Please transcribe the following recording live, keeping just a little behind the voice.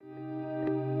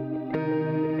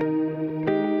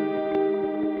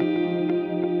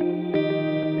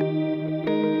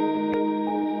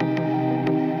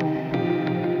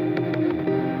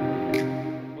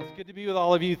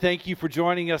of you, thank you for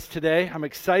joining us today. I'm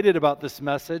excited about this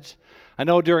message. I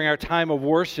know during our time of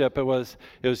worship, it was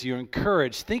you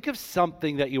encouraged. Think of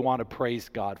something that you want to praise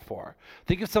God for.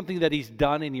 Think of something that He's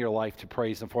done in your life to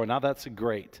praise Him for. Now that's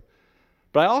great.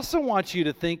 But I also want you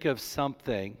to think of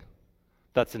something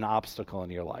that's an obstacle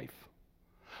in your life.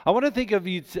 I want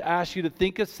to ask you to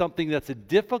think of something that's a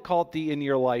difficulty in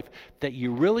your life that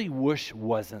you really wish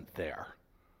wasn't there.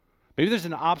 Maybe there's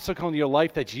an obstacle in your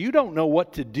life that you don't know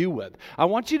what to do with. I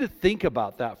want you to think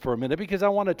about that for a minute because I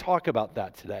want to talk about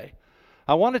that today.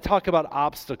 I want to talk about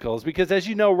obstacles because, as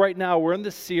you know, right now we're in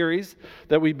this series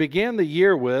that we began the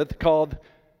year with called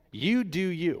You Do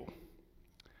You.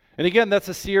 And again, that's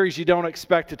a series you don't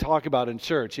expect to talk about in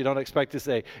church. You don't expect to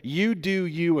say, you do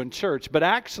you in church. But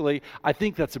actually, I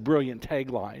think that's a brilliant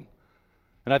tagline.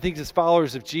 And I think as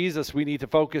followers of Jesus, we need to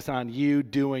focus on you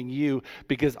doing you,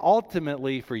 because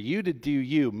ultimately for you to do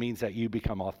you means that you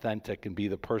become authentic and be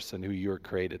the person who you're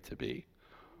created to be.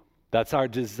 That's our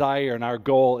desire, and our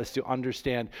goal is to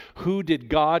understand who did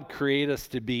God create us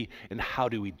to be and how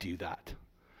do we do that.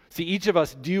 See, each of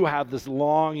us do have this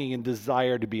longing and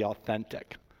desire to be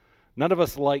authentic. None of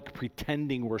us like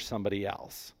pretending we're somebody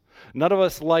else. None of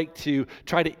us like to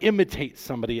try to imitate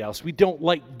somebody else. We don't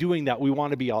like doing that. We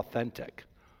want to be authentic.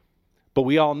 But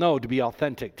we all know to be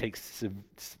authentic takes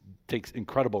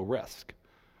incredible risk.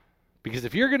 Because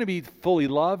if you're going to be fully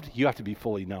loved, you have to be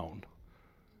fully known.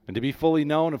 And to be fully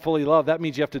known and fully loved, that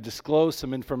means you have to disclose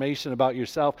some information about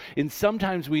yourself. And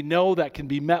sometimes we know that can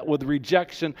be met with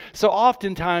rejection. So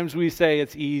oftentimes we say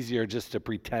it's easier just to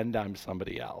pretend I'm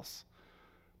somebody else.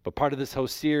 But part of this whole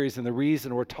series and the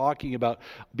reason we're talking about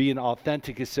being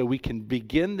authentic is so we can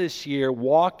begin this year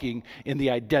walking in the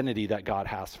identity that God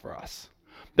has for us.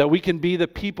 That we can be the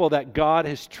people that God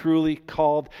has truly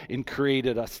called and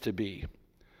created us to be.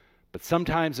 But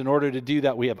sometimes in order to do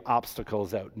that, we have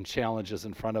obstacles out and challenges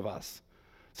in front of us.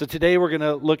 So today we're going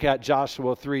to look at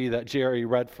Joshua 3 that Jerry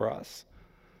read for us.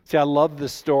 See, I love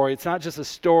this story. It's not just a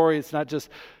story. It's not just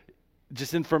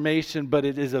information, but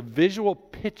it is a visual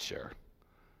picture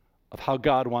of how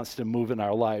God wants to move in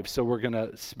our lives. So we're going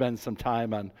to spend some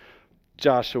time on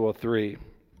Joshua 3.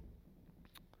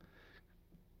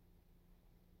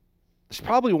 There's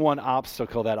probably one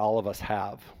obstacle that all of us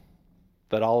have,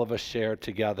 that all of us share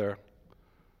together.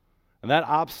 And that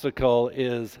obstacle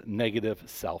is negative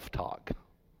self-talk.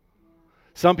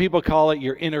 Some people call it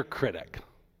your inner critic.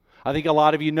 I think a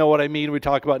lot of you know what I mean when we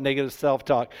talk about negative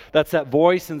self-talk. That's that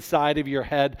voice inside of your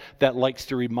head that likes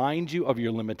to remind you of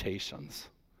your limitations.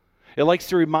 It likes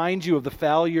to remind you of the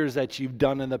failures that you've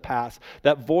done in the past.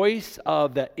 That voice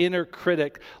of that inner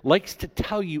critic likes to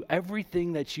tell you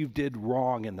everything that you did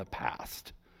wrong in the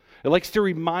past. It likes to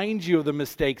remind you of the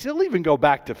mistakes. It'll even go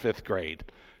back to 5th grade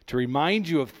to remind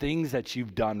you of things that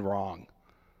you've done wrong.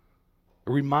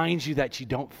 It reminds you that you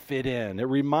don't fit in. It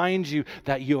reminds you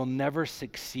that you'll never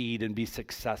succeed and be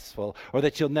successful, or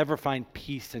that you'll never find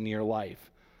peace in your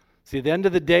life. See, at the end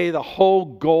of the day, the whole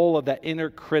goal of that inner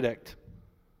critic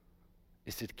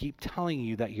is to keep telling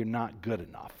you that you're not good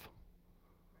enough.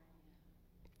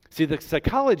 See, the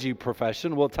psychology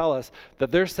profession will tell us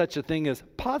that there's such a thing as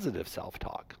positive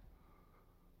self-talk.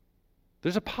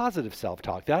 There's a positive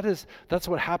self-talk. That's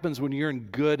what happens when you're in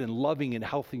good and loving and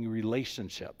healthy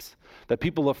relationships. That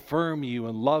people affirm you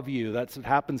and love you. That's what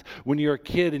happens when you're a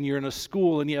kid and you're in a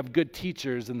school and you have good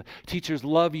teachers and the teachers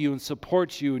love you and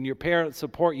support you and your parents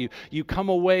support you. You come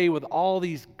away with all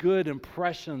these good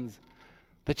impressions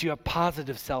that you have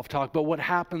positive self-talk. But what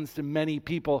happens to many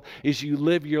people is you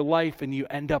live your life and you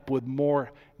end up with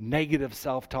more negative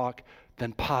self-talk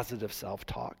than positive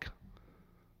self-talk.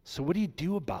 So what do you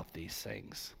do about these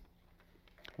things?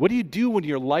 What do you do when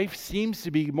your life seems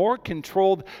to be more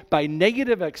controlled by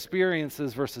negative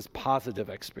experiences versus positive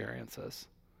experiences?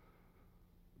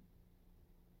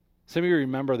 Some of you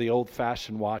remember the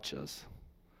old-fashioned watches.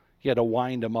 You had to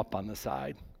wind them up on the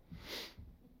side.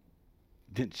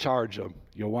 Didn't charge them,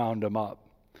 you wound them up.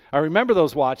 I remember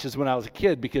those watches when I was a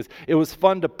kid because it was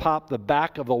fun to pop the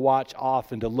back of the watch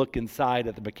off and to look inside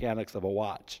at the mechanics of a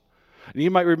watch. And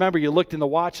you might remember you looked in the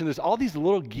watch and there's all these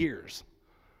little gears.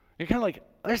 You're kind of like,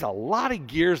 there's a lot of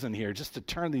gears in here just to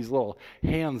turn these little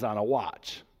hands on a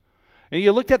watch. And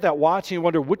you looked at that watch and you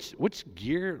wonder which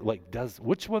gear,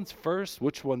 which one's first,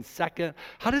 which one's second?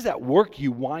 How does that work?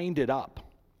 You wind it up.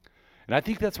 And I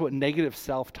think that's what negative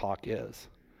self-talk is.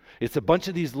 It's a bunch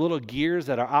of these little gears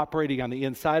that are operating on the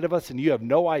inside of us, and you have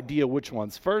no idea which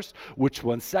one's first, which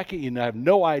one's second. You have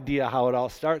no idea how it all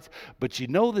starts, but you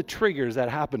know the triggers that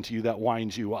happen to you that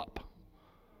winds you up.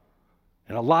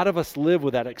 And a lot of us live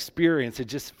with that experience. It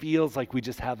just feels like we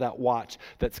just have that watch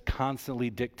that's constantly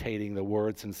dictating the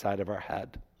words inside of our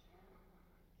head.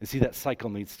 And see, that cycle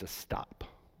needs to stop.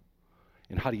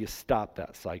 And how do you stop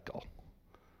that cycle?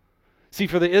 See,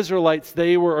 for the Israelites,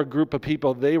 they were a group of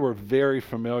people, they were very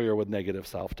familiar with negative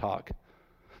self-talk.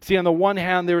 See, on the one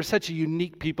hand, they were such a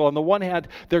unique people. On the one hand,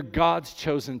 they're God's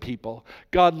chosen people.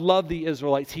 God loved the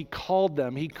Israelites. He called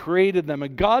them. He created them.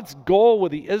 And God's goal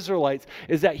with the Israelites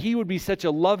is that He would be such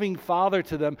a loving father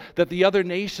to them that the other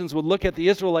nations would look at the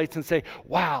Israelites and say,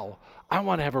 wow, I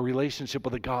want to have a relationship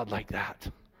with a God like that.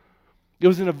 It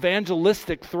was an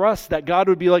evangelistic thrust that God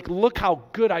would be like, look how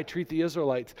good I treat the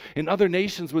Israelites. And other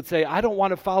nations would say, I don't want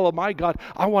to follow my God.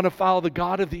 I want to follow the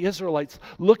God of the Israelites.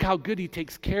 Look how good He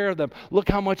takes care of them. Look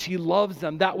how much He loves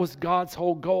them. That was God's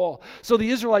whole goal. So the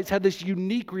Israelites had this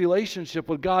unique relationship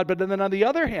with God. But then on the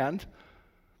other hand,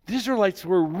 the Israelites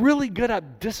were really good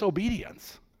at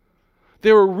disobedience.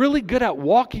 They were really good at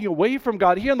walking away from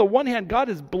God. Here on the one hand, God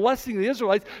is blessing the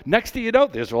Israelites. Next thing you know,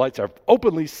 the Israelites are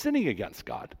openly sinning against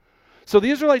God. So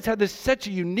the Israelites had such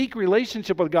a unique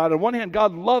relationship with God. On one hand,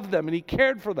 God loved them and He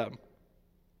cared for them.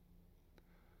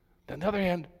 On the other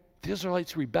hand, the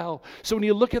Israelites rebel. So when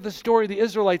you look at the story of the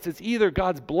Israelites, it's either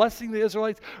God's blessing the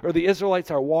Israelites or the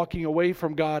Israelites are walking away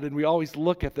from God, and we always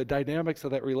look at the dynamics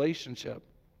of that relationship.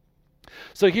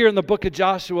 So here in the book of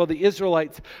Joshua, the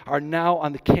Israelites are now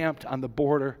camped on the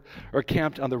border, or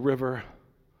camped on the river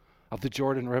of the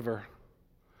Jordan River,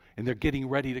 and they're getting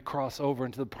ready to cross over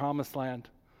into the promised land.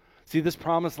 See, this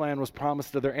promised land was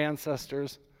promised to their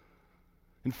ancestors.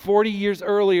 And 40 years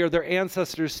earlier, their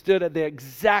ancestors stood at the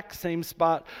exact same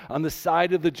spot on the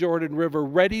side of the Jordan River,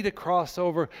 ready to cross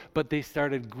over, but they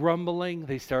started grumbling,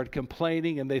 they started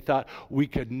complaining, and they thought, we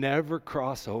could never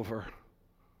cross over.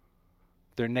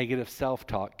 Their negative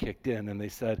self-talk kicked in, and they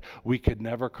said, we could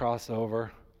never cross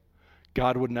over.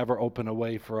 God would never open a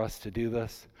way for us to do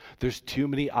this. There's too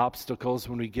many obstacles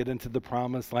when we get into the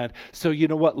promised land. So you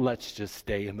know what? Let's just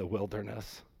stay in the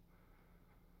wilderness.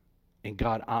 And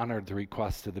God honored the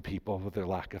request of the people with their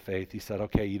lack of faith. He said,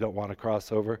 okay, you don't want to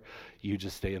cross over. You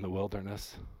just stay in the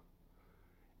wilderness.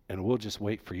 And we'll just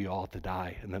wait for you all to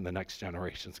die. And then the next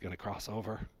generation's going to cross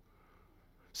over.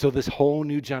 So this whole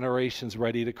new generation's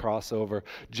ready to cross over.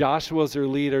 Joshua's their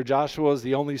leader. Joshua is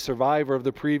the only survivor of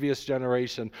the previous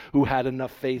generation who had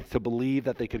enough faith to believe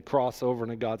that they could cross over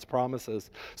into God's promises.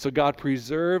 So God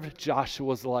preserved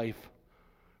Joshua's life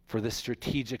for this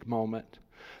strategic moment,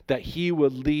 that he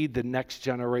would lead the next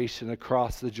generation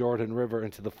across the Jordan River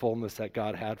into the fullness that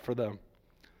God had for them.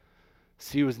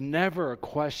 See, it was never a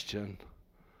question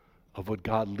of would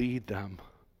God lead them,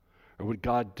 or would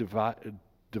God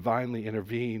divinely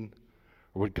intervene,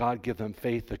 or would God give them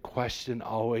faith? The question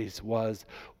always was,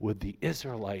 would the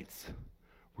Israelites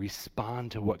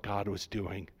respond to what God was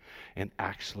doing and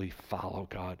actually follow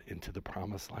God into the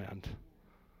promised land?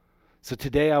 So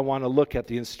today I want to look at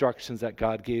the instructions that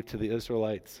God gave to the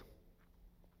Israelites.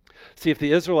 See, if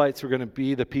the Israelites were going to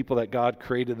be the people that God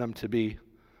created them to be,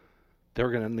 they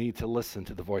were going to need to listen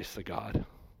to the voice of God.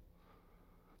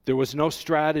 There was no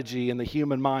strategy in the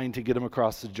human mind to get them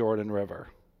across the Jordan River.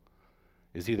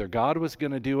 Is either God was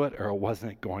going to do it or it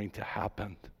wasn't going to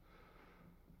happen.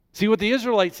 See, what the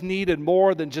Israelites needed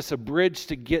more than just a bridge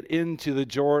to get into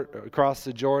across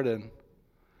the Jordan,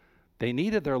 they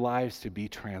needed their lives to be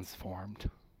transformed.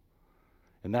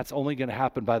 And that's only going to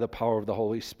happen by the power of the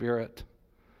Holy Spirit.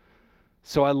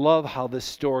 So I love how this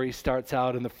story starts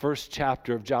out in the first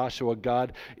chapter of Joshua.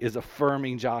 God is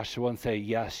affirming Joshua and saying,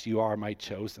 yes, you are my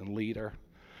chosen leader.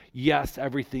 Yes,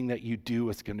 everything that you do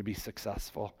is going to be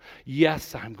successful.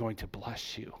 Yes, I'm going to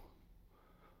bless you.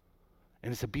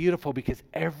 And it's beautiful because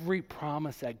every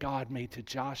promise that God made to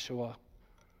Joshua,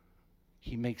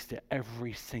 He makes to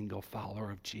every single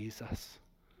follower of Jesus.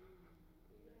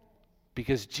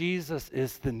 Because Jesus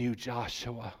is the new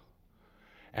Joshua.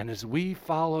 And as we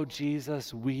follow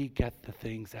Jesus, we get the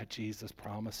things that Jesus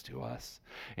promised to us.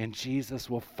 And Jesus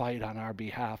will fight on our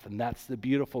behalf. And that's the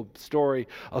beautiful story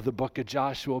of the book of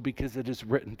Joshua, because it is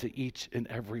written to each and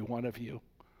every one of you.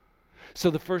 So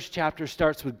the first chapter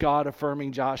starts with God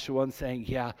affirming Joshua and saying,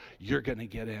 yeah, you're going to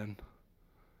get in.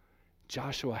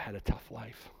 Joshua had a tough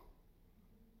life.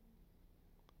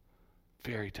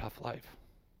 Very tough life.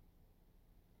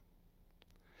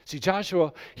 See,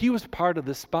 Joshua, he was part of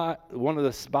one of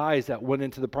the spies that went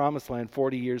into the promised land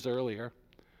 40 years earlier.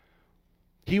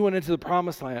 He went into the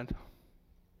promised land.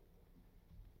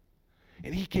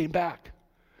 And he came back.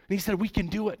 And he said, we can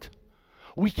do it.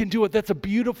 We can do it. That's a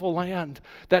beautiful land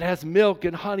that has milk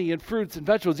and honey and fruits and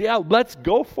vegetables. Yeah, let's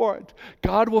go for it.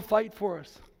 God will fight for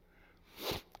us.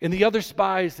 And the other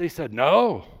spies, they said,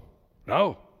 no,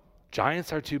 No,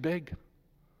 giants are too big.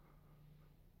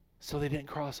 So they didn't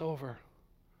cross over.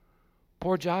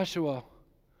 Poor Joshua,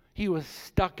 he was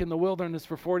stuck in the wilderness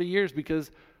for 40 years because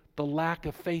the lack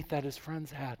of faith that his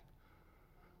friends had.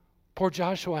 Poor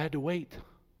Joshua had to wait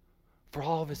for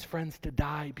all of his friends to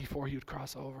die before he would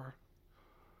cross over.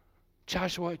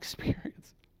 Joshua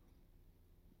experienced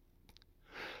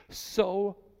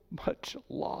so much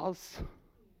loss.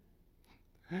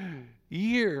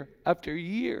 Year after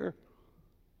year,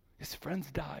 his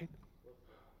friends died.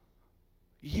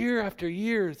 Year after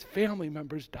year, his family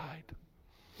members died.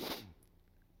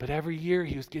 But every year,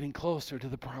 he was getting closer to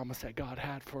the promise that God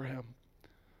had for him.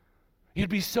 It'd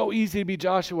be so easy to be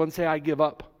Joshua and say, I give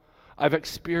up. I've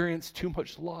experienced too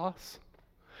much loss.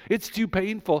 It's too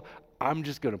painful. I'm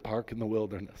just going to park in the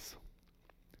wilderness.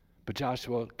 But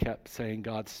Joshua kept saying,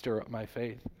 God, stir up my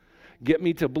faith. Get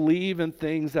me to believe in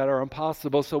things that are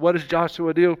impossible. So what does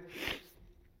Joshua do?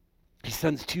 He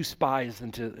sends 2 spies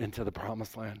into the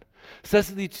promised land. Says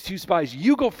to these 2 spies,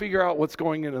 you go figure out what's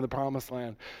going into the promised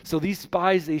land. So these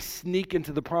spies, they sneak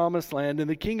into the promised land. And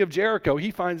the king of Jericho,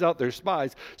 he finds out they're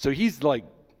spies. So he's like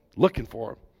looking for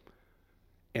them.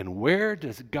 And where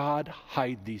does God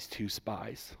hide these 2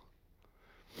 spies?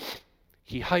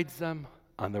 He hides them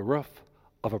on the roof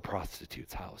of a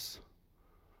prostitute's house.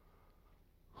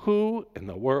 Who in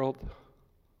the world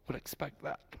would expect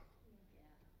that?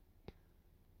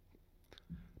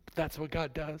 But that's what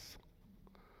God does.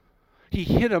 He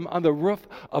hid him on the roof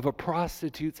of a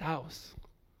prostitute's house.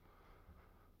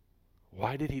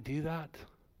 Why did he do that?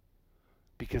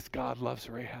 Because God loves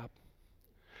Rahab.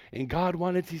 And God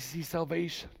wanted to see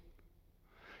salvation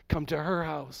come to her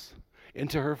house,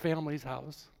 into her family's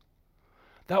house.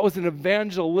 That was an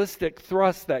evangelistic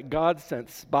thrust that God sent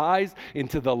spies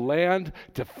into the land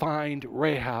to find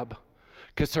Rahab.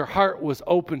 Because her heart was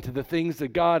open to the things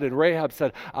of God. And Rahab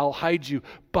said, I'll hide you,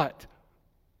 but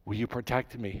will you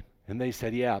protect me? And they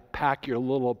said, yeah, pack your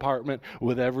little apartment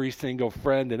with every single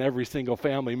friend and every single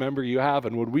family member you have.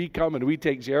 And when we come and we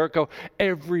take Jericho,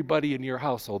 everybody in your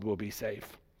household will be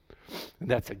safe. And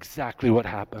that's exactly what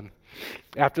happened.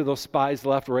 After those spies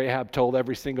left, Rahab told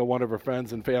every single one of her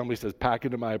friends and family, says, pack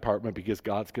into my apartment because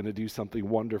God's going to do something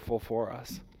wonderful for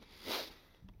us.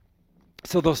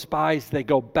 So those spies, they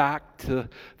go back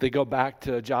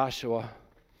to Joshua.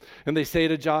 And they say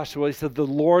to Joshua, he said, the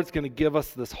Lord's going to give us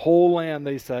this whole land,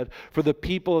 they said, for the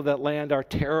people of that land are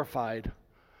terrified.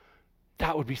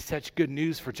 That would be such good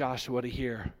news for Joshua to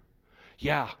hear.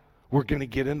 Yeah, we're going to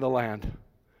get in the land.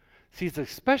 See, it's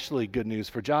especially good news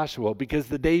for Joshua because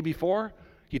the day before,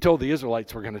 he told the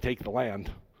Israelites we're going to take the land.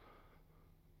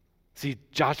 See,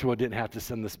 Joshua didn't have to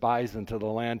send the spies into the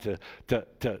land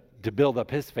to build up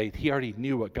his faith. He already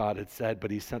knew what God had said,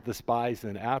 but he sent the spies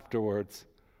in afterwards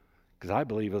because I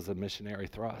believe it was a missionary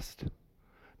thrust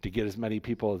to get as many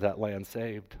people of that land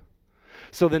saved.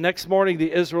 So the next morning,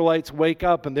 the Israelites wake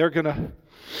up and they're going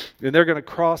to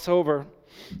cross over.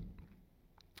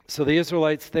 So the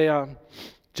Israelites,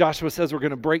 Joshua says we're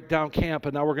going to break down camp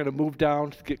and now we're going to move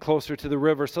down to get closer to the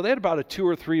river. So they had about a 2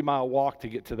 or 3 mile walk to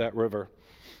get to that river.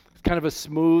 It's kind of a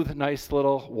smooth, nice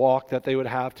little walk that they would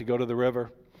have to go to the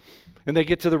river. And they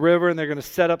get to the river and they're going to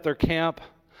set up their camp.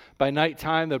 By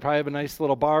nighttime, they'll probably have a nice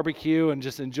little barbecue and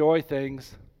just enjoy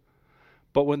things.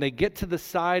 But when they get to the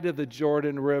side of the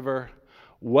Jordan River,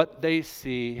 what they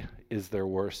see is their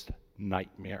worst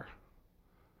nightmare.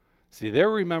 See, they're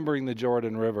remembering the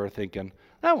Jordan River thinking,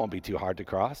 that won't be too hard to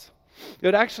cross. It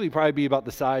would actually probably be about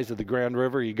the size of the Grand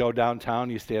River. You go downtown,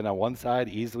 you stand on one side,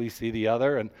 easily see the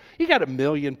other, and you got 1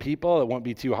 million people. It won't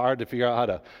be too hard to figure out how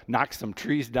to knock some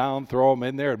trees down, throw them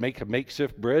in there, and make a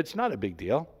makeshift bridge. Not a big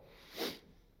deal.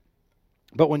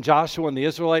 But when Joshua and the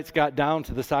Israelites got down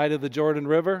to the side of the Jordan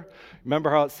River, remember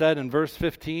how it said in verse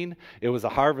 15? It was a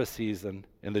harvest season,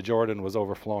 and the Jordan was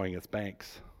overflowing its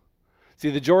banks. See,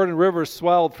 the Jordan River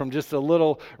swelled from just a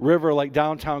little river like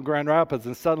downtown Grand Rapids,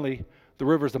 and suddenly the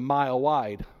river's a mile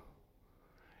wide.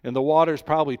 And the water's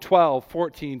probably 12,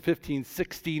 14, 15,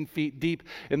 16 feet deep,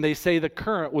 and they say the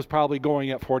current was probably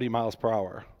going at 40 miles per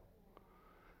hour.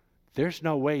 There's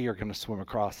no way you're going to swim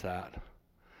across that.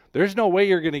 There's no way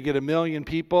you're going to get 1 million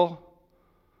people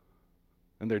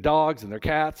and their dogs and their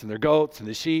cats and their goats and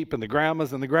the sheep and the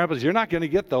grandmas and the grandpas. You're not going to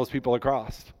get those people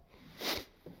across.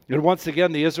 And once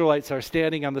again, the Israelites are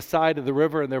standing on the side of the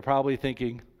river and they're probably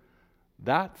thinking,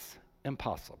 that's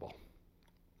impossible.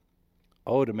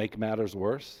 Oh, to make matters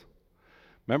worse.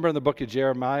 Remember in the book of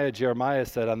Jeremiah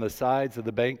said on the sides of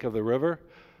the bank of the river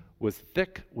was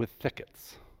thick with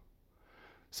thickets.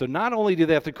 So not only do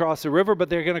they have to cross the river, but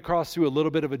they're going to cross through a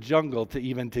little bit of a jungle to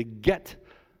get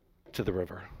to the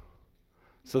river.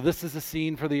 So this is a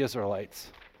scene for the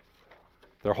Israelites.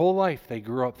 Their whole life, they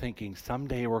grew up thinking,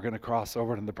 someday we're going to cross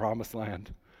over to the promised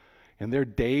land. And they're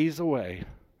days away.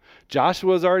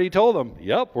 Joshua's already told them,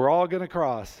 yep, we're all going to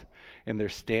cross. And they're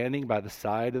standing by the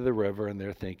side of the river and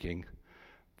they're thinking,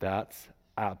 that's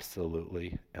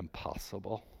absolutely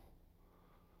impossible.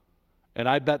 And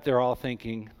I bet they're all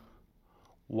thinking,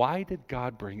 why did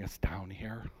God bring us down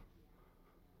here?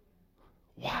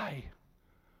 Why?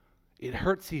 It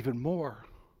hurts even more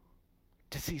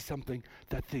to see something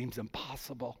that seems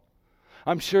impossible.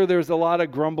 I'm sure there's a lot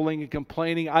of grumbling and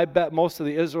complaining. I bet most of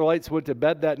the Israelites went to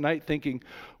bed that night thinking,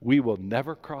 we will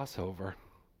never cross over.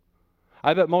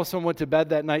 I bet most of them went to bed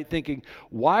that night thinking,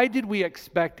 why did we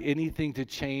expect anything to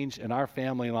change in our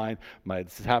family line?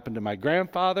 This happened to my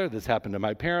grandfather. This happened to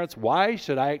my parents. Why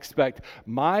should I expect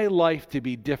my life to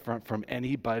be different from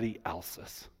anybody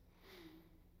else's?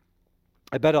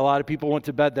 I bet a lot of people went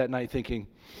to bed that night thinking,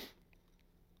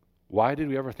 why did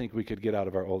we ever think we could get out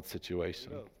of our old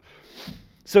situation?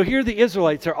 So here the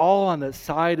Israelites are all on the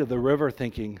side of the river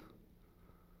thinking,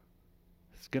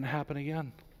 it's going to happen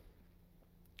again.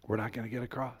 We're not going to get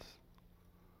across.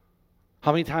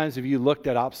 How many times have you looked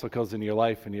at obstacles in your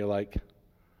life and you're like,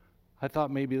 I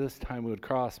thought maybe this time we would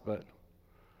cross, but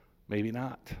maybe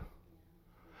not?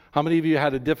 How many of you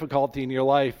had a difficulty in your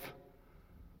life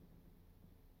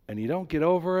and you don't get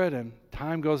over it and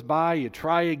time goes by, you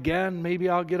try again, maybe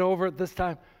I'll get over it this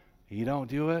time. And you don't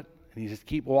do it. And you just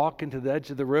keep walking to the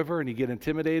edge of the river and you get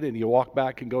intimidated and you walk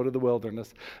back and go to the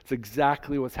wilderness. It's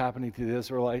exactly what's happening to the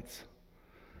Israelites.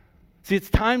 See,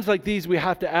 it's times like these we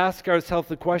have to ask ourselves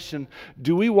the question,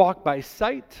 do we walk by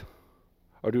sight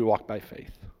or do we walk by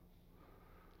faith?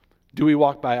 Do we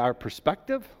walk by our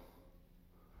perspective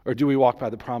or do we walk by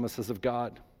the promises of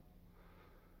God?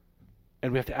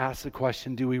 And we have to ask the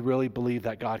question, do we really believe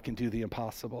that God can do the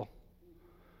impossible?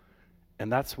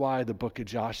 And that's why the book of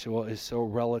Joshua is so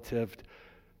relative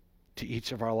to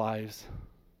each of our lives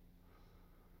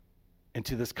and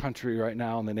to this country right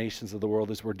now and the nations of the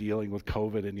world as we're dealing with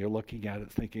COVID and you're looking at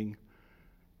it thinking,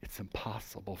 it's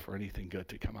impossible for anything good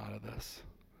to come out of this.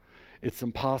 It's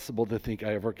impossible to think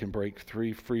I ever can break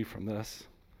free from this.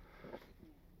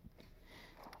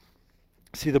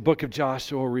 See, the book of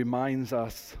Joshua reminds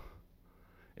us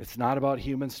it's not about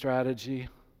human strategy.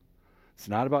 It's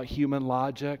not about human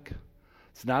logic.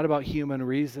 It's not about human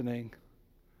reasoning.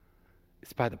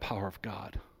 It's by the power of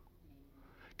God.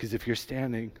 Because if you're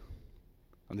standing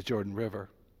on the Jordan River,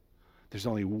 there's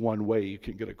only one way you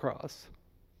can get across.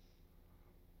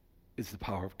 It's the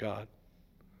power of God.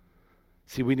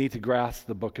 See, we need to grasp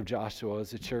the book of Joshua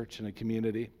as a church and a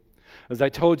community. As I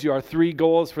told you, our 3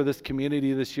 goals for this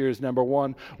community this year is number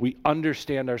 1, we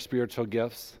understand our spiritual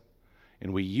gifts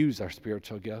and we use our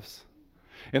spiritual gifts.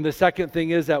 And the second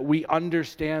thing is that we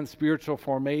understand spiritual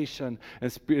formation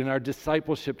and our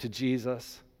discipleship to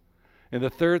Jesus. And the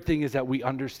third thing is that we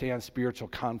understand spiritual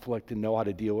conflict and know how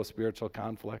to deal with spiritual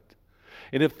conflict.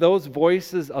 And if those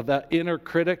voices of that inner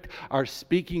critic are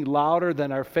speaking louder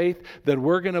than our faith, then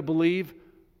we're going to believe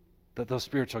that those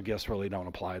spiritual gifts really don't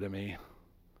apply to me.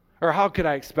 Or how could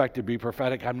I expect to be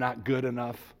prophetic? I'm not good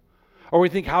enough. Or we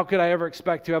think, how could I ever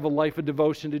expect to have a life of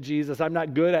devotion to Jesus? I'm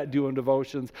not good at doing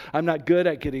devotions. I'm not good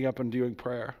at getting up and doing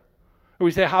prayer. Or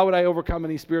we say, how would I overcome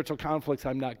any spiritual conflicts?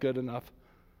 I'm not good enough.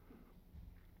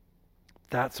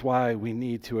 That's why we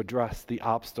need to address the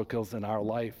obstacles in our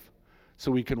life so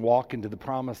we can walk into the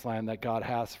promised land that God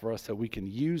has for us, so we can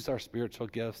use our spiritual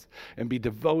gifts and be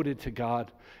devoted to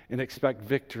God and expect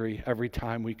victory every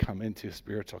time we come into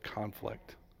spiritual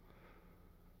conflict.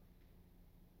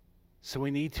 So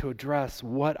we need to address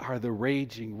what are the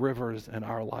raging rivers in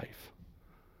our life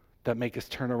that make us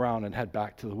turn around and head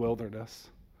back to the wilderness,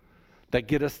 that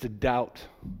get us to doubt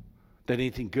that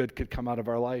anything good could come out of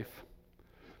our life.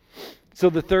 So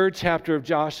the 3rd chapter of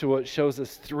Joshua shows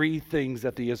us 3 things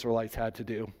that the Israelites had to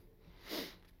do.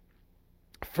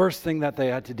 First thing that they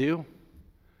had to do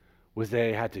was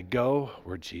they had to go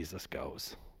where Jesus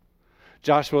goes.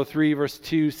 Joshua 3 verse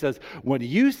 2 says, when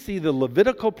you see the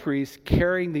Levitical priests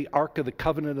carrying the Ark of the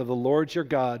Covenant of the Lord your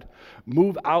God,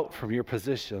 move out from your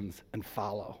positions and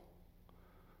follow.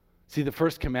 See, the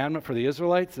first commandment for the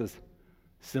Israelites is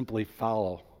simply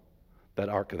follow that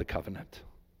Ark of the Covenant.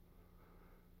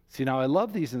 See, now I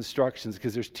love these instructions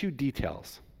because there's 2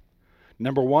 details.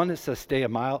 Number 1, it says stay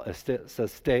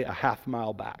a half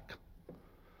mile back.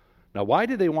 Now, why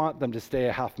do they want them to stay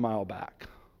a half mile back?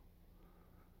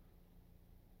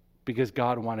 Because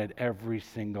God wanted every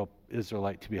single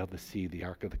Israelite to be able to see the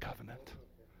Ark of the Covenant.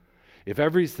 If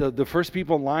the first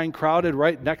people in line crowded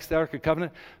right next to the Ark of the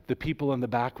Covenant, the people in the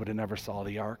back would have never saw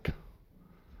the Ark.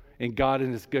 And God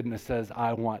in his goodness says,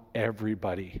 I want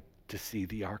everybody to see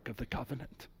the Ark of the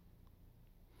Covenant.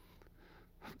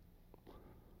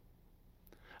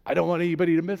 I don't want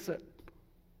anybody to miss it.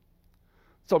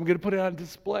 So I'm going to put it on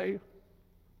display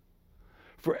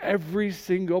for every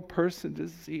single person to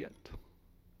see it.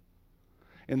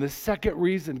 And the second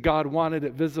reason God wanted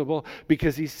it visible,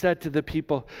 because he said to the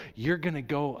people, you're going to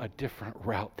go a different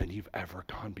route than you've ever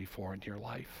gone before in your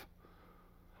life.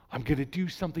 I'm going to do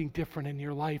something different in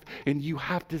your life, and you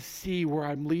have to see where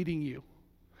I'm leading you.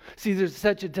 See, there's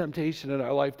such a temptation in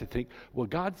our life to think, well,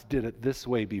 God's did it this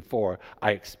way before.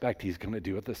 I expect he's going to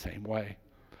do it the same way.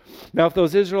 Now, if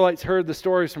those Israelites heard the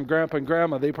stories from Grandpa and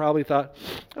Grandma, they probably thought,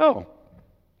 oh,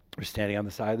 we're standing on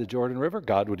the side of the Jordan River.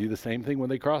 God would do the same thing when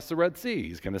they cross the Red Sea.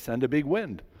 He's going to send a big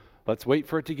wind. Let's wait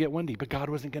for it to get windy. But God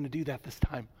wasn't going to do that this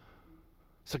time.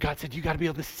 So God said, you got to be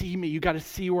able to see me. You got to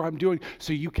see where I'm doing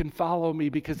so you can follow me.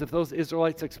 Because if those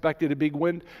Israelites expected a big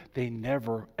wind, they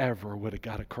never, ever would have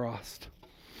got across.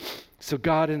 So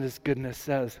God in his goodness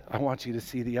says, I want you to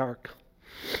see the ark.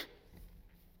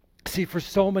 See, for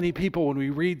so many people, when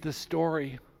we read the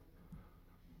story,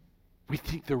 we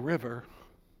think the river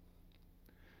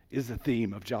is the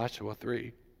theme of Joshua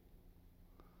 3.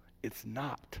 It's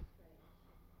not.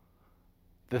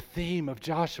 The theme of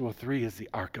Joshua 3 is the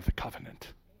Ark of the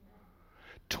Covenant.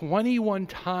 21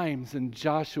 times in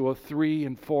Joshua 3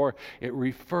 and 4, it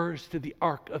refers to the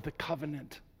Ark of the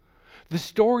Covenant. The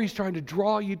story's trying to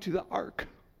draw you to the ark.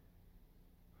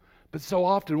 But so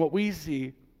often what we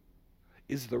see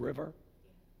is the river.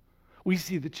 We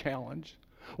see the challenge.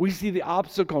 We see the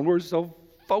obstacle, and we're so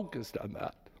focused on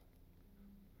that.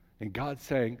 And God's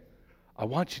saying, I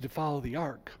want you to follow the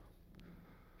ark.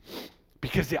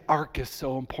 Because the ark is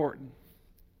so important.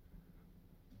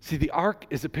 See, the ark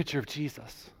is a picture of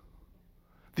Jesus.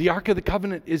 The Ark of the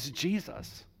Covenant is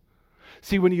Jesus.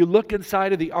 See, when you look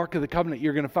inside of the Ark of the Covenant,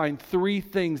 you're going to find three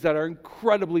things that are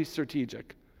incredibly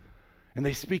strategic. And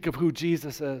they speak of who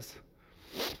Jesus is.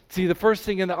 See, the first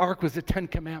thing in the ark was the 10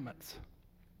 Commandments.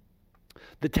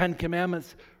 The 10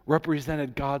 Commandments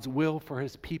represented God's will for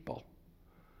his people.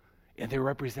 And they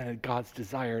represented God's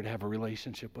desire to have a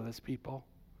relationship with his people.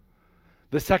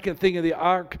 The second thing in the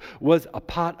ark was a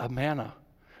pot of manna.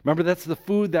 Remember, that's the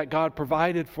food that God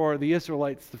provided for the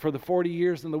Israelites for the 40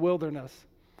 years in the wilderness.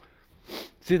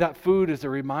 See, that food is a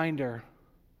reminder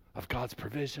of God's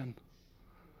provision.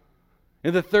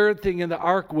 And the third thing in the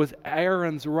ark was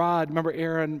Aaron's rod. Remember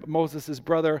Aaron, Moses'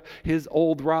 brother, his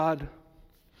old rod,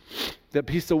 that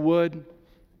piece of wood.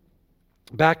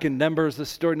 Back in Numbers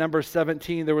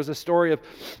 17, there was a story of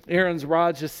Aaron's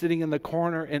rod just sitting in the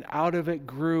corner, and out of it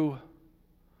grew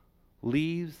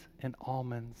leaves and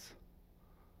almonds.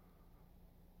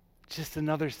 Just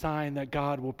another sign that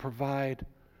God will provide,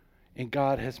 and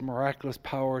God has miraculous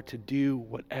power to do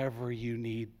whatever you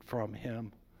need from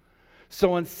him.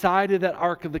 So inside of that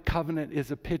Ark of the Covenant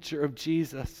is a picture of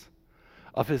Jesus,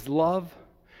 of his love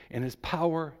and his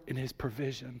power and his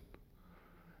provision.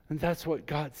 And that's what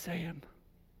God's saying.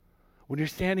 When you're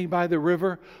standing by the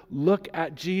river, look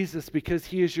at Jesus, because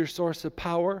he is your source of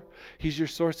power, he's your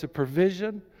source of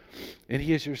provision, and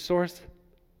he is your source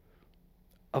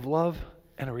of love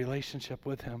and a relationship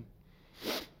with him.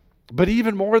 But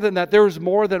even more than that, there was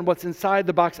more than what's inside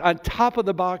the box. On top of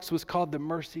the box was called the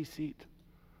mercy seat.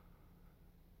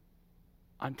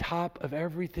 On top of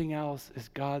everything else is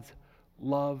God's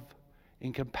love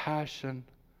and compassion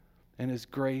and his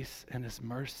grace and his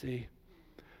mercy.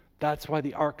 That's why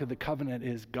the Ark of the Covenant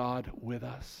is God with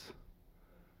us.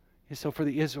 And so for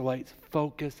the Israelites,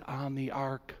 focus on the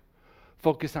Ark.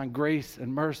 Focus on grace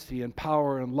and mercy and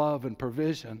power and love and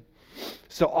provision.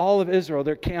 So all of Israel,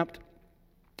 they're camped.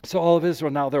 So all of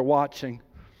Israel now, they're watching.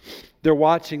 They're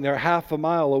watching. They're half a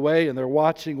mile away, and they're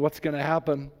watching what's going to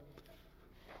happen.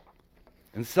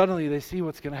 And suddenly they see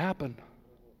what's going to happen.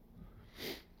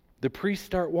 The priests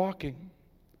start walking.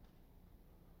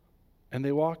 And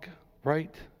they walk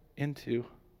right into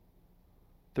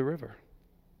the river.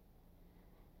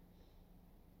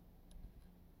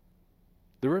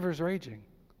 The river's raging.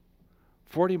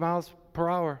 40 miles per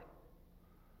hour.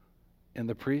 And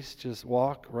the priests just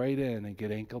walk right in and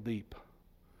get ankle deep.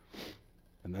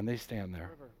 And then they stand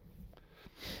there.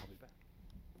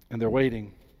 And they're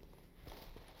waiting.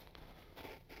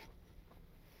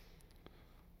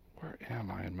 Where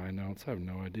am I in my notes? I have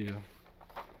no idea.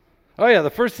 Oh yeah, the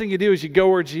first thing you do is you go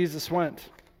where Jesus went.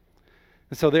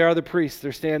 And so there are the priests.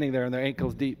 They're standing there and their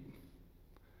ankles deep.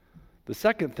 The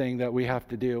second thing that we have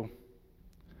to do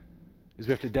is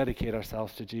we have to dedicate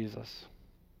ourselves to Jesus.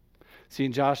 See,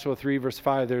 in Joshua 3, verse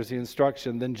 5, there's the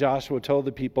instruction. Then Joshua told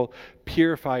the people,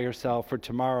 purify yourself, for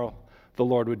tomorrow the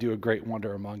Lord would do a great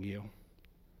wonder among you.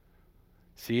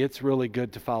 See, it's really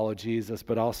good to follow Jesus,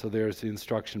 but also there's the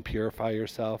instruction, purify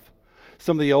yourself.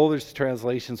 Some of the older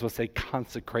translations will say,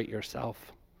 consecrate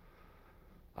yourself.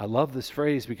 I love this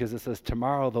phrase because it says,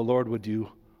 tomorrow the Lord would do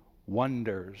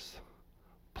wonders,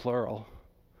 plural.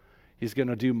 He's going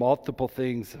to do multiple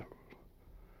things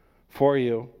for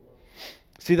you.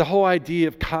 See, the whole idea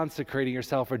of consecrating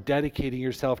yourself or dedicating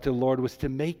yourself to the Lord was to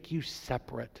make you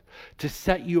separate, to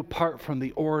set you apart from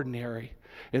the ordinary.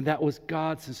 And that was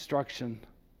God's instruction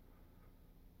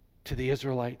to the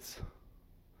Israelites.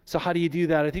 So how do you do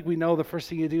that? I think we know the first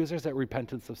thing you do is there's that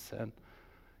repentance of sin.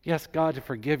 You ask God to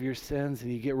forgive your sins,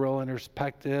 and you get real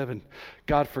introspective, and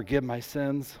God, forgive my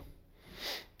sins.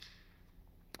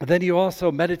 And then you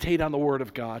also meditate on the Word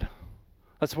of God.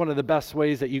 That's one of the best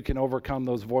ways that you can overcome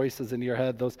those voices in your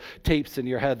head, those tapes in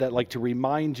your head that like to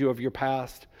remind you of your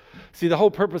past. See, the whole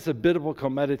purpose of biblical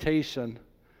meditation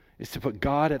is to put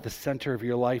God at the center of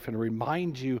your life and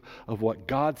remind you of what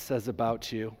God says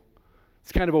about you.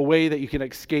 It's kind of a way that you can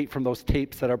escape from those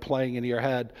tapes that are playing in your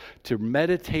head, to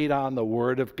meditate on the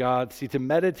Word of God. See, to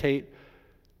meditate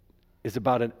is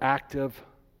about an active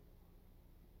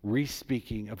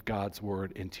re-speaking of God's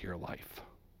Word into your life.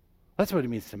 That's what it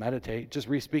means to meditate, just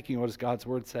re-speaking what does God's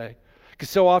Word say.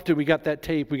 Because so often we got that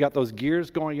tape, we got those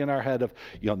gears going in our head of,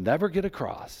 you'll never get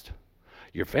across.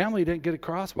 Your family didn't get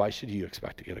across, why should you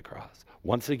expect to get across?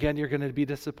 Once again, you're going to be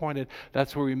disappointed.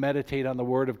 That's where we meditate on the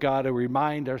Word of God and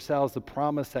remind ourselves the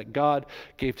promise that God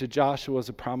gave to Joshua was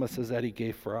the promises that he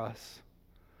gave for us.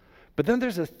 But then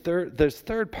there's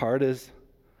third part is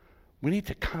we need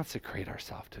to consecrate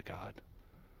ourselves to God.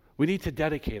 We need to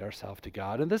dedicate ourselves to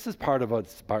God. And this is part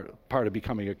of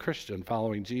becoming a Christian,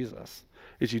 following Jesus,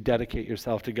 is you dedicate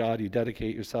yourself to God, you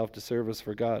dedicate yourself to service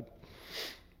for God.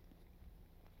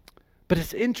 But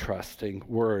it's interesting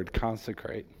word,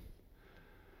 consecrate.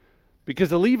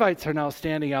 Because the Levites are now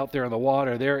standing out there in the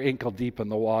water. They're ankle deep in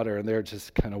the water, and they're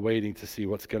just kind of waiting to see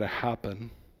what's going to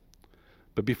happen.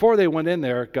 But before they went in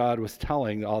there, God was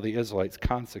telling all the Israelites,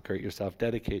 consecrate yourself,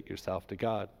 dedicate yourself to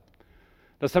God.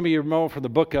 Now, some of you know from the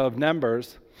book of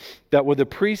Numbers that when the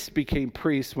priests became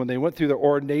priests, when they went through their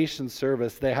ordination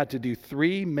service, they had to do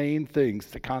three main things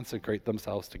to consecrate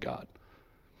themselves to God.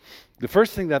 The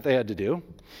first thing that they had to do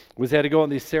was they had to go in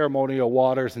these ceremonial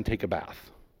waters and take a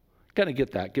bath. Kind of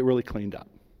get really cleaned up.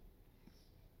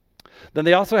 Then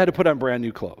they also had to put on brand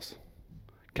new clothes.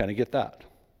 Kind of get that.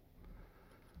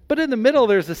 But in the middle,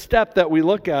 there's a step that we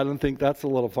look at and think that's a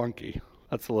little funky.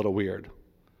 That's a little weird.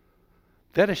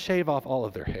 They had to shave off all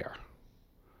of their hair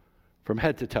from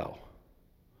head to toe.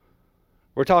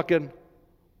 We're talking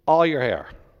all your hair.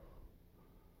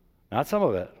 Not some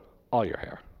of it, all your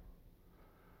hair.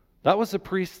 That was the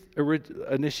priest's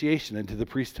initiation into the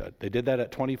priesthood. They did that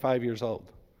at 25 years old.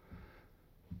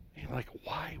 And you're like,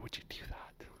 why would you do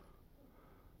that?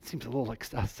 It seems a little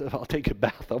excessive. I'll take a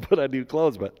bath, I'll put on new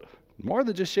clothes, but more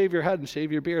than just shave your head and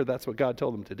shave your beard, that's what God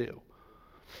told them to do.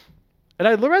 And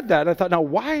I read that and I thought, now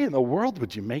why in the world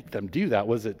would you make them do that?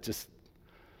 Was it just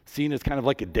seen as kind of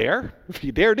like a dare? If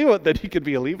you dare do it, then you could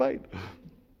be a Levite.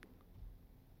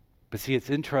 But see, it's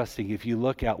interesting if you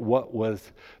look at what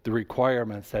was the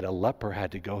requirements that a leper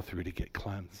had to go through to get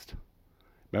cleansed.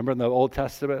 Remember in the Old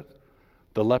Testament,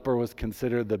 the leper was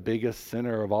considered the biggest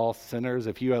sinner of all sinners.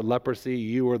 If you had leprosy,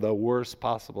 you were the worst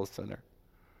possible sinner.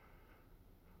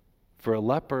 For a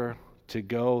leper to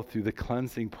go through the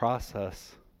cleansing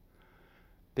process,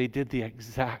 they did the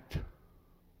exact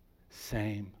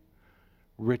same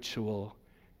ritual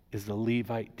as the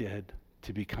Levite did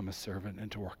to become a servant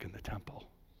and to work in the temple.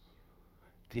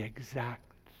 The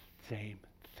exact same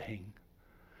thing.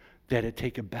 They had to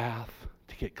take a bath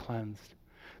to get cleansed.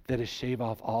 They had to shave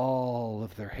off all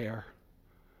of their hair.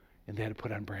 And they had to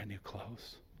put on brand new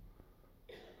clothes.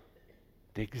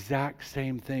 The exact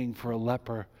same thing for a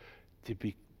leper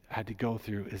had to go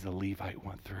through as the Levite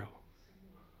went through.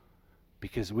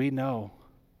 Because we know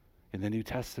in the New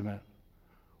Testament,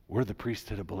 we're the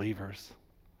priesthood of believers.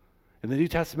 In the New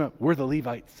Testament, we're the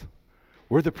Levites.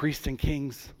 We're the priests and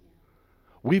kings.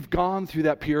 We've gone through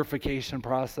that purification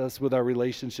process with our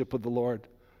relationship with the Lord.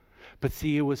 But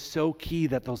see, it was so key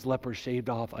that those lepers shaved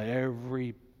off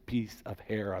every piece of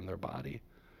hair on their body.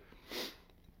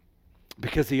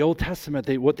 Because the Old Testament,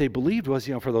 what they believed was,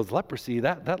 for those leprosy,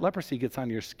 that leprosy gets on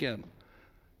your skin.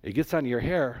 It gets on your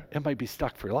hair, it might be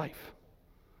stuck for life.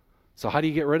 So how do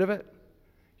you get rid of it?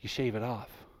 You shave it off.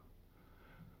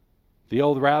 The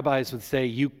old rabbis would say,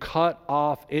 you cut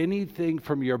off anything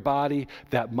from your body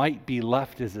that might be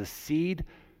left as a seed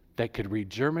that could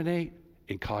regerminate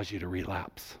and cause you to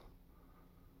relapse.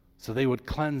 So they would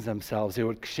cleanse themselves. They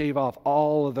would shave off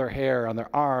all of their hair on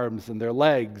their arms and their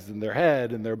legs and their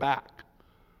head and their back,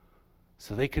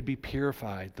 so they could be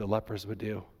purified, the lepers would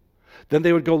do. Then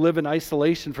they would go live in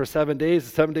isolation for 7 days.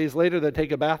 7 days later, they'd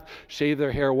take a bath, shave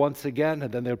their hair once again,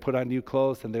 and then they would put on new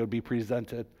clothes, and they would be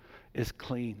presented as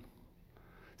clean.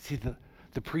 See,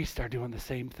 the priests are doing the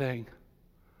same thing.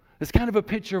 It's kind of a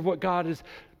picture of what God is,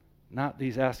 not that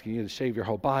he's asking you to shave your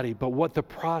whole body, but what the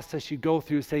process you go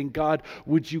through, saying, God,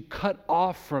 would you cut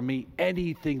off from me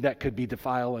anything that could be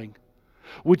defiling?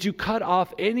 Would you cut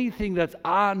off anything that's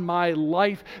on my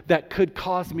life that could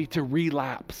cause me to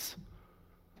relapse?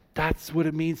 That's what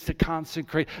it means to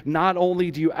consecrate. Not only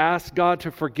do you ask God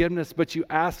for forgiveness, but you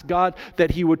ask God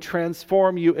that he would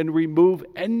transform you and remove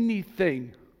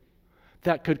anything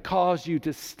that could cause you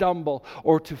to stumble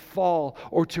or to fall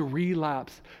or to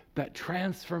relapse. That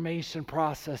transformation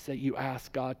process that you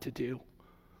ask God to do.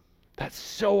 That's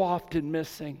so often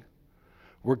missing.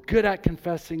 We're good at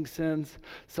confessing sins.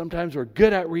 Sometimes we're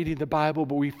good at reading the Bible,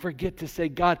 but we forget to say,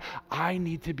 God, I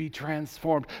need to be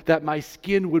transformed, that my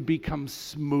skin would become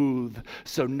smooth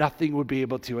so nothing would be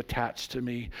able to attach to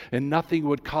me and nothing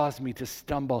would cause me to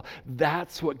stumble.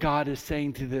 That's what God is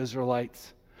saying to the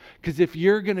Israelites. Because if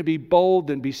you're going to be bold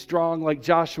and be strong like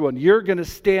Joshua and you're going to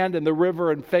stand in the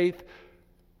river in faith,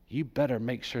 you better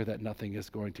make sure that nothing is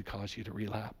going to cause you to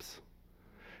relapse.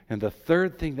 And the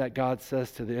third thing that God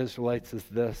says to the Israelites is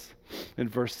this, in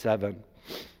verse 7.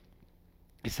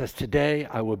 He says, today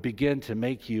I will begin to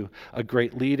make you a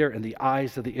great leader in the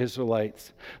eyes of the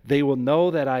Israelites. They will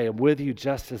know that I am with you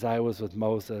just as I was with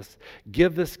Moses.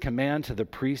 Give this command to the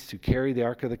priests who carry the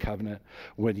Ark of the Covenant.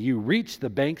 When you reach the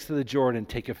banks of the Jordan,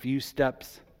 take a few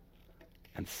steps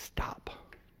and stop.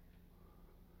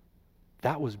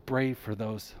 That was brave for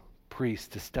those priests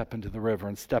to step into the river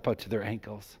and step out to their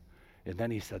ankles. And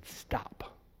then he said,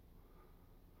 stop.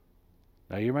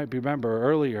 Now you might remember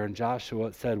earlier in Joshua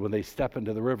it said when they step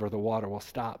into the river, the water will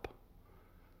stop.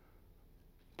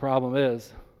 Problem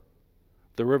is,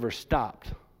 the river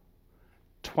stopped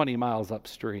 20 miles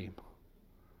upstream.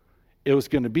 It was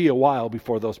going to be a while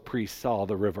before those priests saw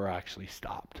the river actually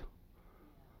stopped.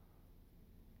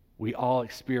 We all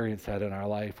experience that in our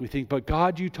life. We think, but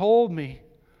God, you told me.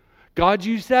 God,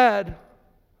 you said.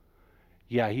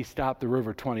 Yeah, he stopped the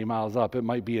river 20 miles up. It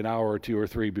might be an hour or 2 or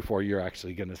 3 before you're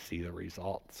actually going to see the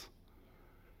results.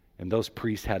 And those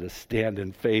priests had to stand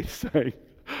in faith saying,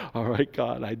 all right,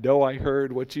 God, I know I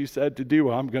heard what you said to do.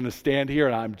 I'm going to stand here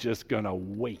and I'm just going to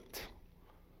wait.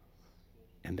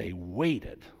 And they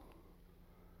waited.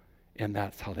 And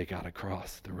that's how they got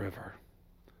across the river.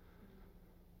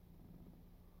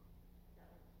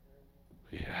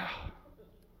 Yeah.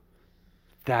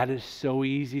 That is so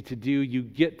easy to do. You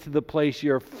get to the place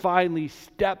you're finally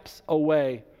steps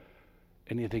away,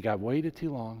 and you think, I've waited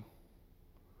too long.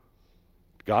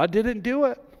 God didn't do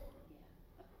it.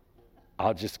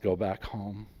 I'll just go back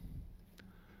home.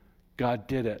 God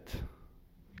did it.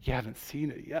 You haven't seen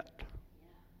it yet.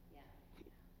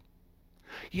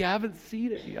 You haven't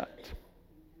seen it yet.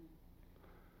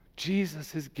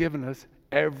 Jesus has given us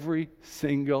every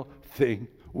single thing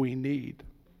we need.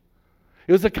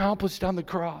 It was accomplished on the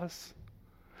cross.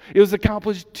 It was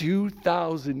accomplished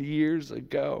 2,000 years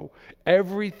ago.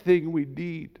 Everything we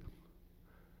need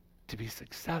to be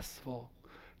successful,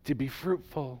 to be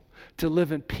fruitful, to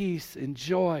live in peace and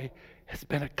joy has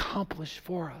been accomplished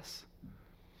for us.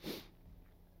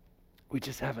 We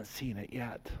just haven't seen it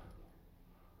yet.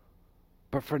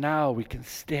 But for now, we can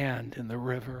stand in the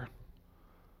river.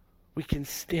 We can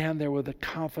stand there with the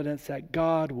confidence that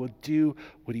God will do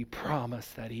what he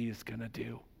promised that he is going to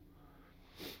do.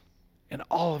 And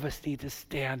all of us need to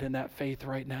stand in that faith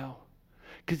right now.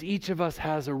 Because each of us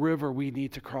has a river we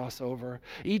need to cross over.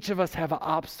 Each of us have an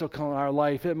obstacle in our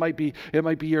life. It might be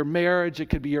your marriage, it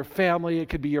could be your family, it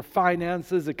could be your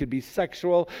finances, it could be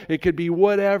sexual, it could be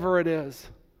whatever it is.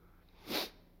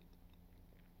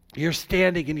 You're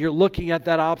standing and you're looking at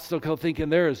that obstacle thinking,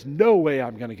 there is no way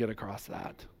I'm going to get across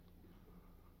that.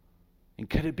 And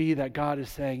could it be that God is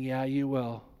saying, yeah, you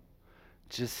will.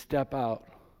 Just step out.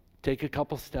 Take a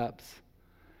couple steps.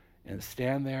 And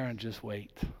stand there and just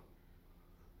wait.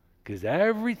 Because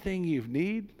everything you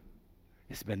need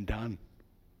has been done.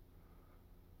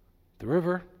 The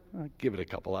river, give it a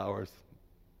couple hours.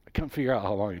 I can't figure out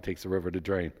how long it takes the river to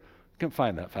drain. I can't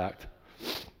find that fact.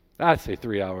 I'd say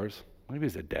 3 hours. Maybe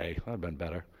it's a day. That would have been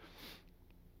better.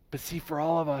 But see, for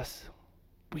all of us,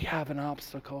 we have an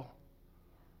obstacle.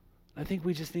 I think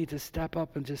we just need to step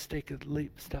up and just take a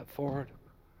step forward.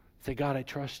 Say, God, I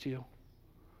trust you.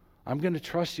 I'm going to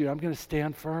trust you. I'm going to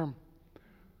stand firm.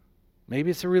 Maybe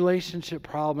it's a relationship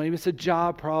problem. Maybe it's a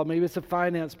job problem. Maybe it's a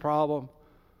finance problem.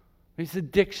 Maybe it's an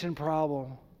addiction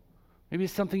problem. Maybe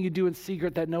it's something you do in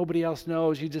secret that nobody else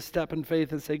knows. You just step in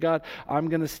faith and say, God, I'm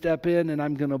going to step in and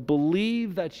I'm going to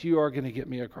believe that you are going to get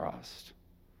me across.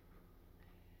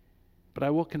 But I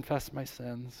will confess my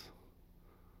sins.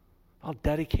 I'll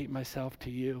dedicate myself to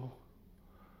you.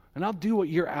 And I'll do what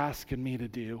you're asking me to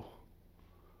do.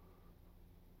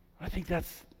 I think that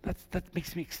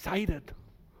makes me excited.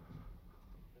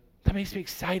 That makes me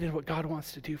excited what God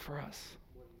wants to do for us.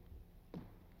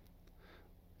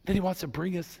 That He wants to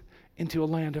bring us into a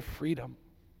land of freedom.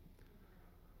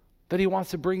 That He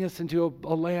wants to bring us into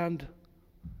a land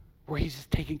where He's just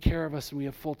taking care of us and we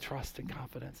have full trust and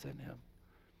confidence in Him.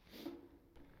 I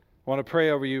want to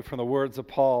pray over you from the words of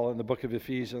Paul in the book of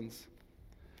Ephesians.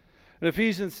 In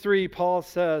Ephesians 3, Paul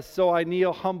says, "So I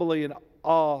kneel humbly in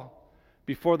awe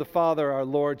before the Father, our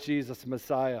Lord Jesus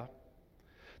Messiah,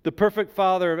 the perfect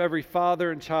Father of every father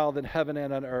and child in heaven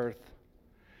and on earth.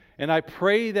 And I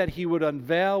pray that He would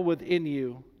unveil within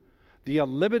you the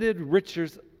unlimited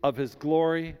riches of His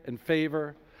glory and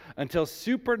favor until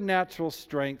supernatural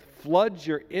strength floods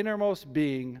your innermost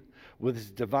being with His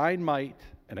divine might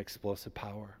and explosive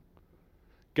power."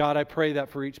 God, I pray that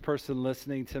for each person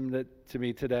listening to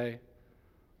me today,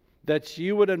 that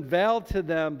you would unveil to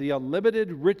them the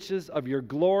unlimited riches of your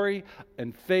glory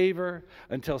and favor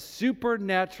until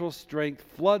supernatural strength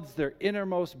floods their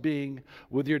innermost being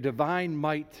with your divine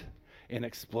might and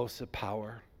explosive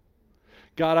power.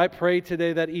 God, I pray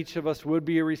today that each of us would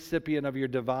be a recipient of your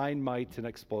divine might and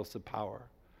explosive power.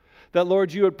 That,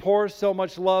 Lord, you would pour so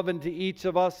much love into each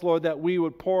of us, Lord, that we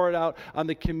would pour it out on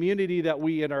the community that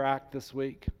we interact this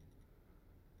week.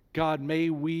 God,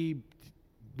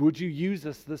 would you use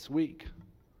us this week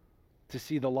to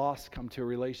see the lost come to a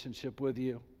relationship with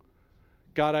you?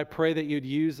 God, I pray that you'd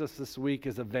use us this week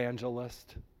as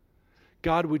evangelists.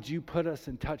 God, would you put us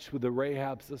in touch with the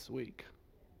Rahabs this week?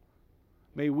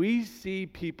 May we see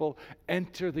people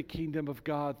enter the kingdom of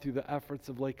God through the efforts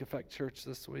of Lake Effect Church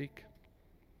this week.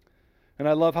 And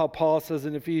I love how Paul says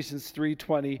in Ephesians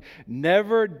 3:20,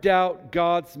 "Never doubt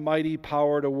God's mighty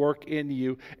power to work in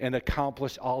you and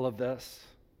accomplish all of this.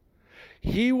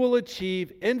 He will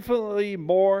achieve infinitely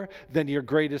more than your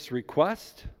greatest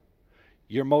request,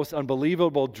 your most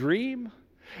unbelievable dream,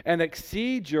 and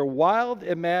exceed your wild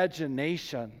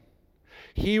imagination.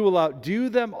 He will outdo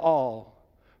them all,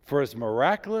 for His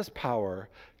miraculous power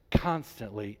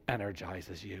constantly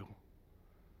energizes you."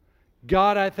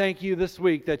 God, I thank you this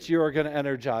week that you are going to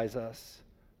energize us.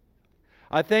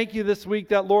 I thank you this week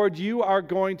that, Lord, you are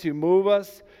going to move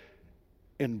us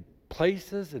in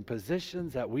places and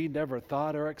positions that we never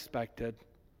thought or expected.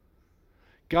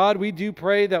 God, we do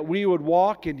pray that we would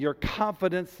walk in your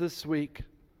confidence this week.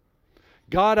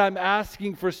 God, I'm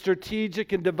asking for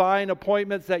strategic and divine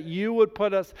appointments that you would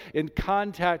put us in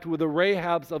contact with the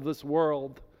Rahabs of this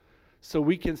world so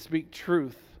we can speak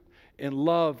truth and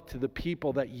love to the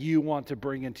people that you want to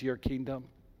bring into your kingdom.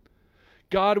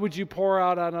 God, would you pour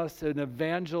out on us an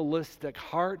evangelistic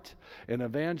heart and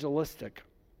evangelistic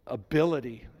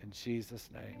ability in Jesus'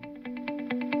 name.